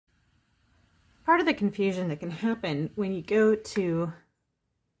Part of the confusion that can happen when you go to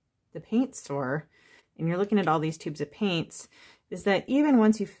the paint store and you're looking at all these tubes of paints is that even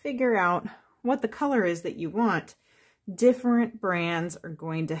once you figure out what the color is that you want, different brands are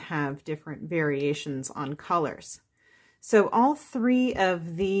going to have different variations on colors. So all three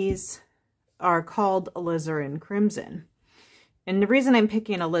of these are called Alizarin Crimson. And the reason I'm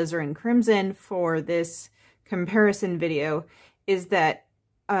picking Alizarin Crimson for this comparison video is that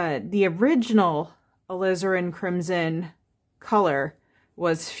the original Alizarin Crimson color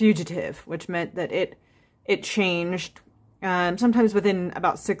was fugitive, which meant that it changed sometimes within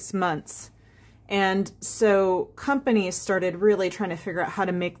about 6 months. And so companies started really trying to figure out how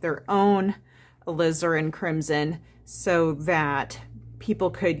to make their own Alizarin Crimson so that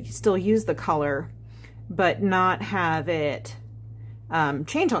people could still use the color but not have it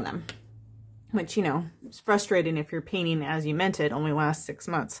change on them, which, you know, is frustrating if you're painting as you meant it, only lasts 6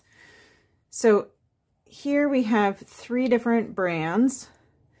 months. So here we have 3 different brands.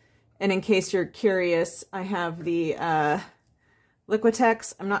 And in case you're curious, I have the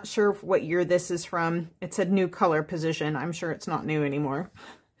Liquitex. I'm not sure what year this is from. It said new color position. I'm sure it's not new anymore.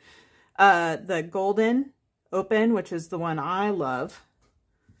 The Golden Open, which is the one I love.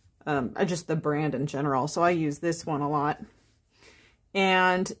 Just the brand in general. So I use this one a lot.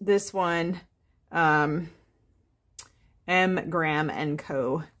 And this one, M. Graham &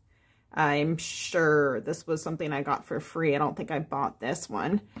 Co. I'm sure this was something I got for free. I don't think I bought this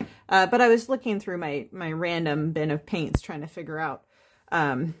one. But I was looking through my random bin of paints trying to figure out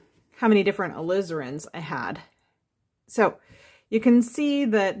how many different alizarins I had. So you can see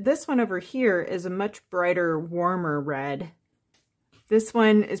that this one over here is a much brighter, warmer red. This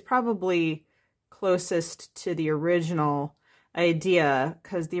one is probably closest to the original idea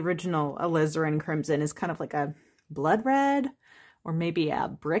because the original Alizarin Crimson is kind of like a blood red or maybe a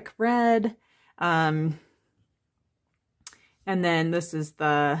brick red. And then this is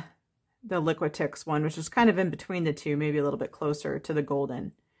the Liquitex one, which is kind of in between the two, maybe a little bit closer to the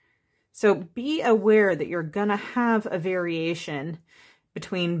golden. So be aware that you're gonna have a variation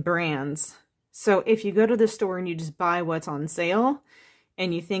between brands. So if you go to the store and you just buy what's on sale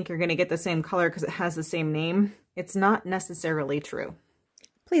and you think you're gonna get the same color because it has the same name, it's not necessarily true.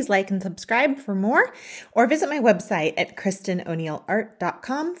 Please like and subscribe for more, or visit my website at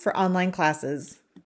kristenoneilart.com for online classes.